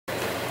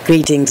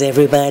Greetings,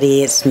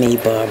 everybody. It's me,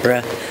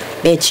 Barbara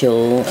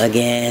Mitchell,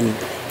 again.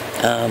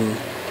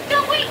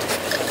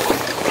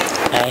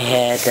 I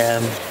had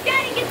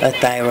a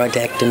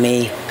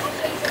thyroidectomy,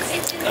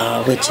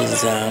 which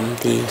is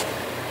the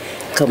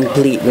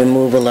complete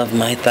removal of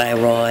my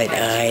thyroid.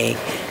 I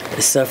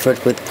suffered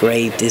with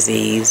grave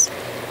disease.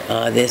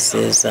 This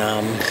is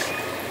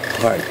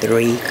part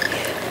 3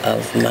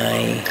 of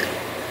my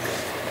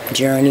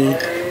journey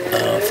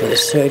for the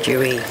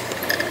surgery.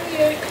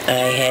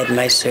 I had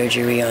my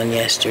surgery on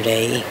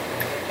yesterday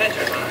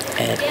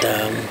at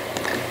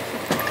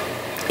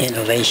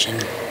Innovation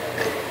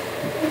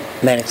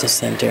Medical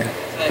Center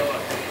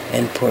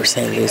in Port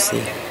St.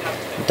 Lucie.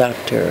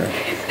 Dr.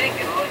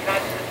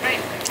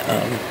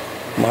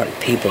 Mark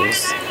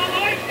Peebles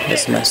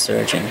is my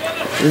surgeon.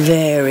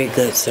 Very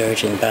good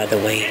surgeon, by the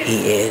way,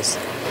 he is.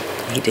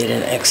 He did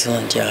an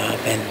excellent job,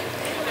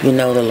 and you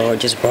know, the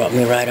Lord just brought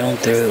me right on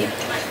through.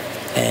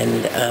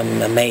 And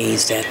I'm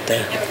amazed at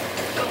the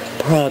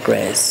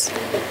progress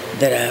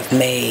that I've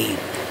made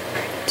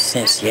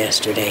since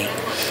yesterday.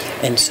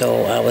 And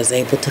so I was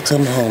able to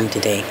come home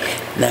today.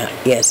 Now,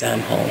 yes, I'm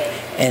home.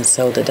 And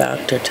so the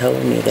doctor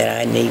told me that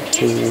I need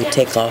to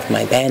take off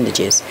my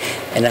bandages,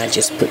 and I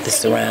just put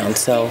this around.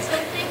 So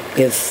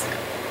if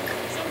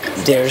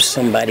there's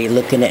somebody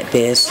looking at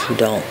this who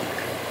don't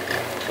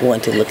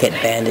want to look at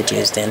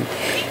bandages, then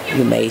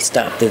you may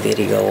stop the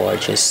video or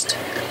just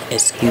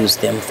excuse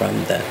them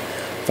from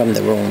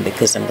the room,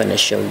 because I'm going to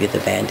show you the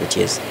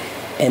bandages.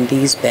 And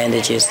these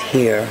bandages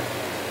here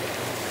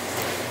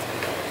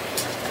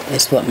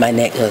is what my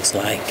neck looks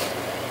like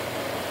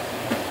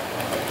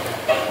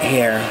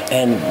here,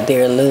 and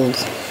they're little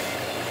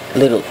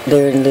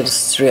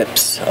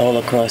strips all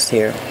across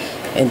here,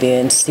 and the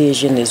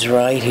incision is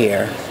right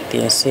here.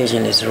 The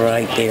incision is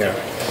right there,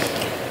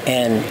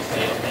 and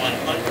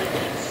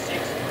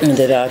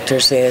the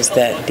doctor says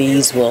that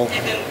these will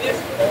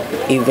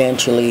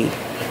eventually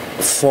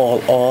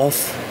fall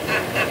off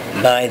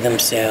by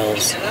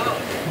themselves.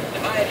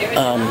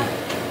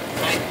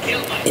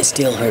 It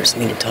still hurts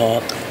me to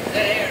talk.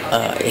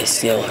 It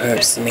still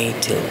hurts me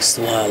to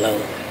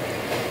swallow.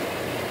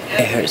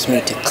 It hurts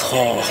me to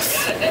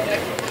cough.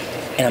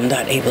 And I'm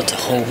not able to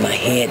hold my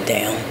head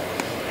down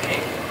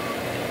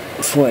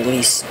for at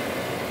least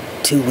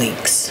 2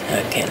 weeks.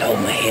 I can't hold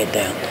my head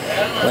down.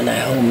 When I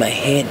hold my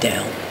head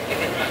down,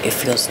 it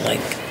feels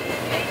like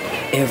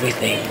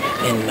everything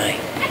in my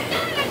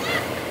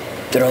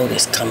throat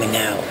is coming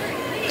out.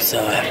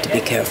 So I have to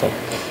be careful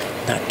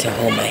not to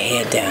hold my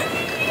head down.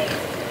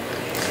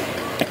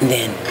 And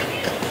then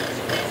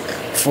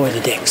for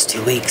the next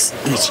 2 weeks,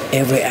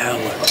 every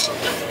hour,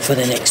 for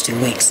the next 2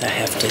 weeks, I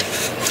have to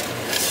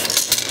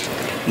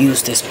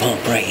use this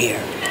pump right here.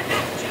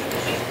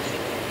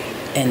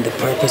 And the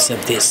purpose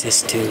of this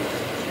is to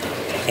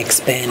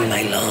expand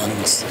my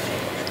lungs,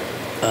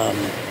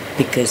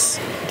 because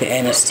the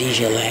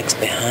anesthesia lags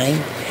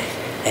behind,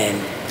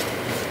 and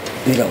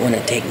you don't want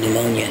to take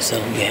pneumonia, so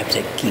you have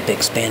to keep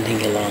expanding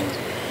your lungs.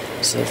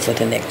 So for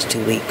the next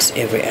 2 weeks,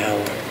 every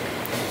hour.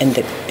 And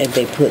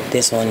they put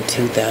this on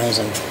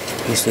 2,000.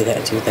 You see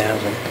that,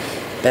 2,000?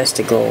 That's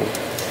the goal.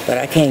 But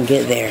I can't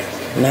get there.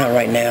 Not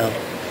right now.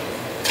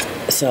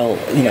 So,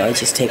 you know, it's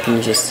just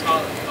taking just...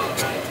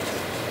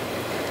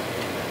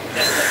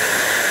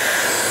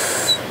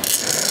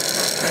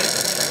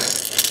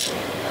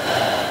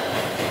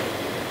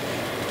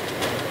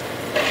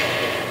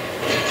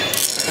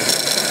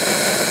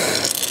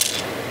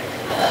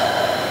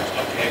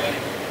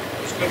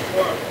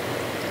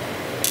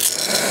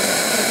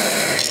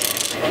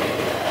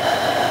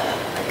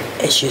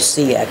 As you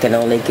see, I can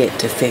only get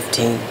to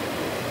 15,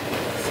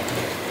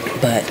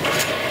 but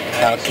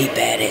I'll keep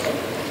at it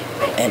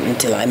and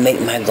until I make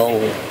my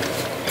goal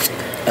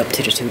up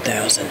to the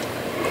 2,000.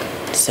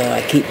 So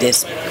I keep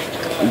this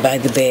by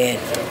the bed.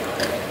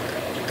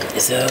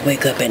 So I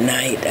wake up at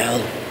night,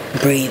 I'll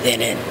breathe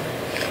in it.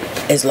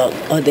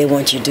 All they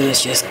want you to do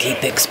is just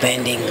keep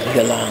expanding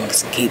your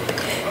lungs, keep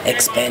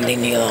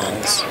expanding your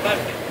lungs.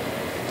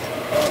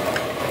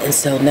 And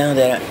so now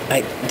that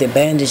the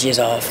bandage is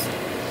off,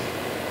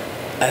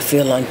 I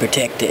feel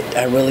unprotected.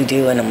 I really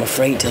do, and I'm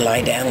afraid to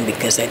lie down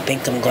because I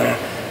think I'm gonna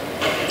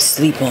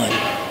sleep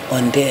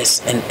on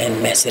this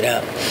and mess it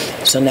up.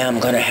 So now I'm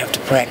gonna have to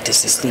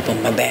practice to sleep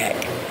on my back.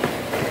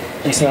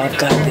 And so I've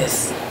got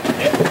this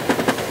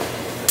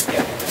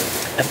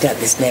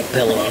neck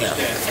pillow now.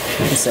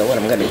 And so what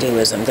I'm gonna do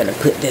is I'm gonna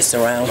put this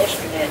around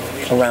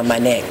my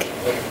neck,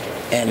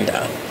 and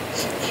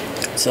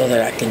so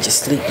that I can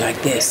just sleep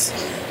like this,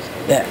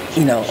 that,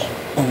 you know,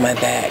 on my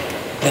back.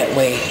 That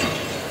way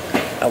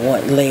I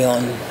won't lay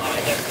on,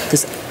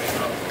 because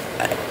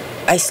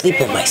I sleep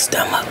on my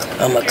stomach.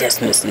 I'm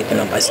accustomed to sleeping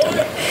on my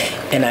stomach.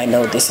 And I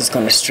know this is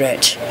going to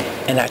stretch,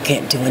 and I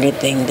can't do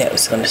anything that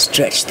was going to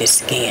stretch this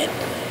skin,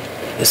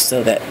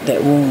 so that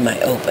wound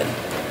might open.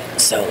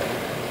 So,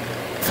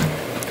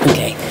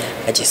 okay,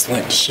 I just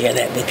wanted to share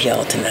that with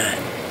y'all tonight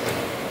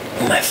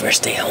on my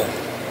first day home.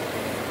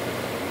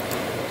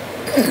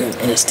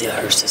 And it still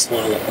hurts to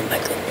swallow. Oh my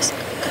goodness.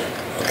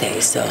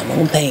 Okay, so I'm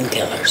on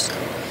painkillers.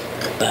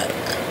 but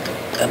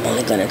I'm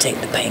only going to take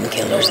the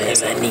painkillers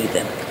as I need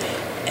them.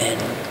 And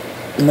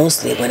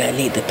mostly when I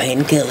need the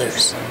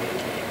painkillers,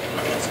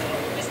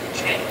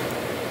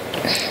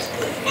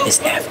 it's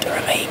after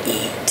I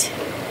eat.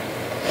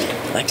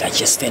 Like I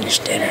just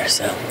finished dinner,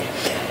 so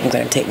I'm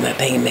going to take my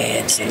pain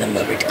meds and I'm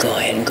going to go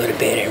ahead and go to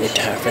bed and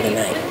retire for the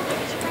night.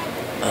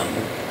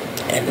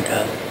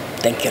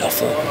 Thank y'all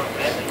for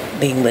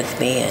being with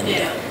me. And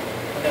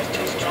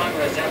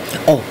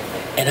oh,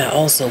 and I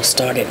also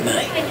started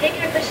my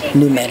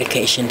new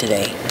medication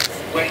today.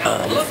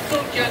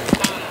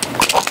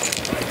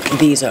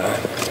 These are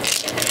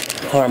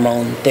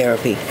hormone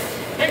therapy.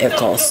 They're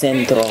called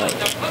Synthroid.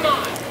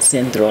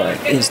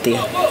 Synthroid is the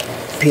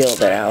pill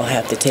that I'll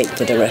have to take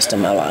for the rest of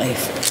my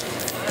life.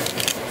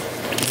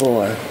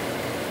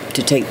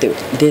 To take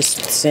this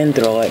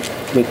Synthroid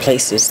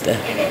replaces the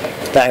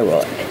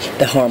thyroid,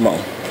 the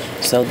hormone.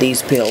 So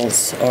these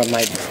pills are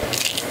my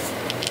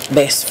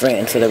best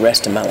friend for the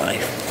rest of my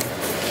life.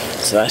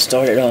 So I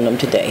started on them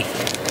today.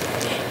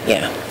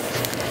 Yeah.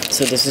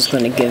 So this is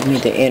going to give me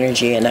the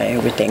energy and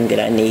everything that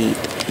I need.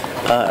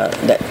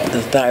 That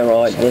the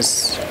thyroid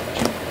was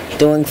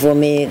doing for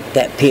me,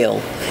 that pill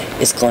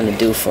is going to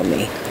do for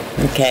me.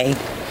 Okay?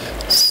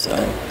 So,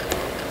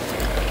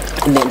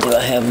 and then do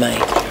I have my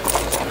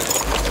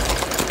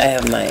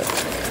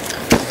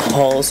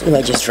Halls. Oh,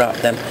 I just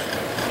dropped them.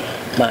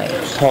 My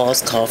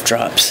Halls cough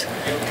drops.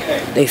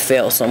 They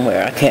fell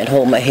somewhere. I can't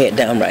hold my head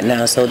down right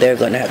now, so they're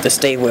going to have to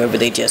stay wherever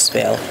they just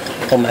fell.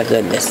 Oh my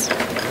goodness.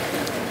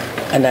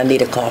 And I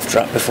need a cough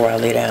drop before I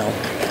lay down.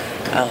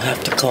 I'll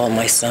have to call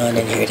my son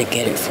in here to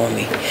get it for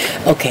me.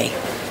 Okay.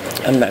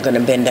 I'm not going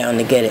to bend down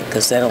to get it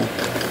because that'll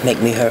make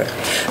me hurt.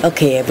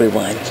 Okay,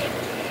 everyone.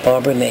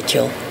 Barbara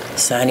Mitchell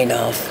signing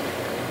off.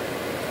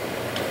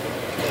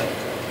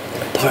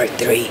 Part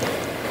 3.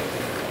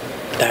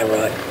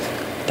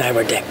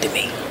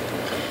 Thyroidectomy.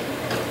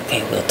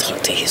 Okay, we'll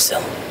talk to you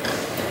soon.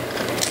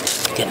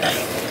 Good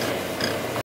night.